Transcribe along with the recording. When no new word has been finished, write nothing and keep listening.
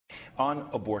On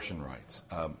abortion rights,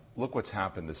 look what's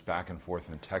happened this back and forth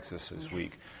in Texas this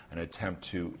week, an attempt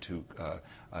to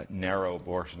narrow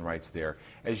abortion rights there.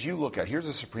 As you look at, here's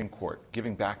the Supreme Court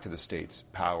giving back to the states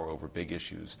power over big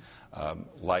issues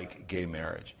like gay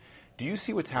marriage. Do you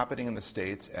see what's happening in the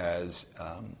states as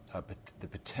the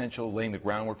potential, laying the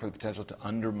groundwork for the potential to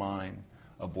undermine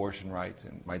abortion rights?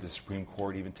 And might the Supreme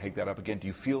Court even take that up again? Do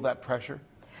you feel that pressure?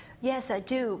 Yes, I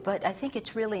do, but I think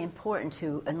it's really important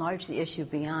to enlarge the issue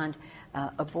beyond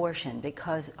abortion,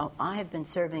 because I have been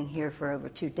serving here for over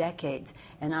 2 decades,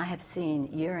 and I have seen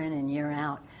year in and year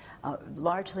out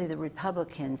largely the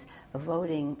Republicans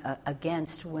voting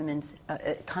against women's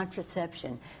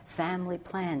contraception, family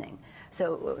planning.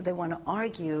 So they want to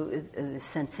argue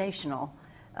sensational,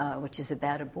 which is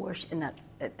about abortion, not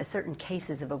certain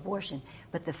cases of abortion,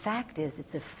 but the fact is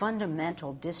it's a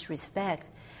fundamental disrespect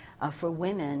for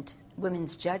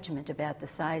women's judgment about the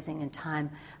sizing and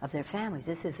time of their families.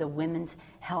 This is a women's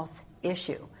health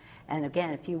issue. And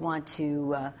again, if you want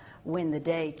to win the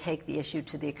day, take the issue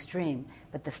to the extreme.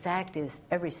 But the fact is,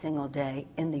 every single day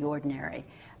in the ordinary,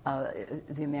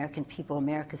 the American people,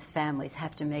 America's families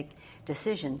have to make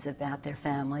decisions about their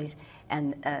families,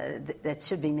 and that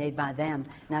should be made by them,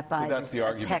 not by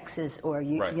Texas or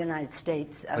United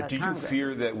States But do Congress. you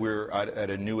fear that we're at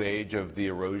a new age of the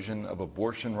erosion of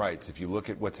abortion rights? If you look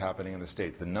at what's happening in the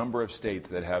states, the number of states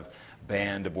that have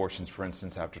banned abortions, for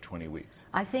instance, after 20 weeks.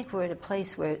 I think we're at a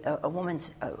place where a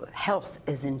woman's health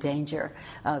is in danger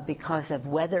because of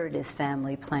whether it is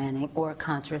family planning or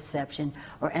contraception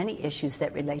or any issues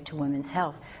that relate to women's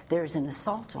health. There's an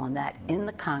assault on that in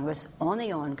the Congress, on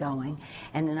the ongoing,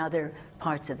 and in other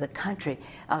parts of the country.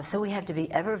 So we have to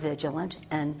be ever vigilant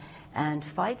and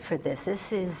fight for this.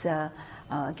 This is,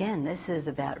 again, this is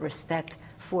about respect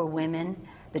for women,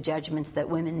 the judgments that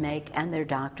women make and their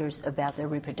doctors about their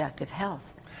reproductive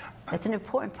health. It's an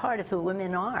important part of who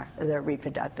women are, their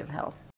reproductive health.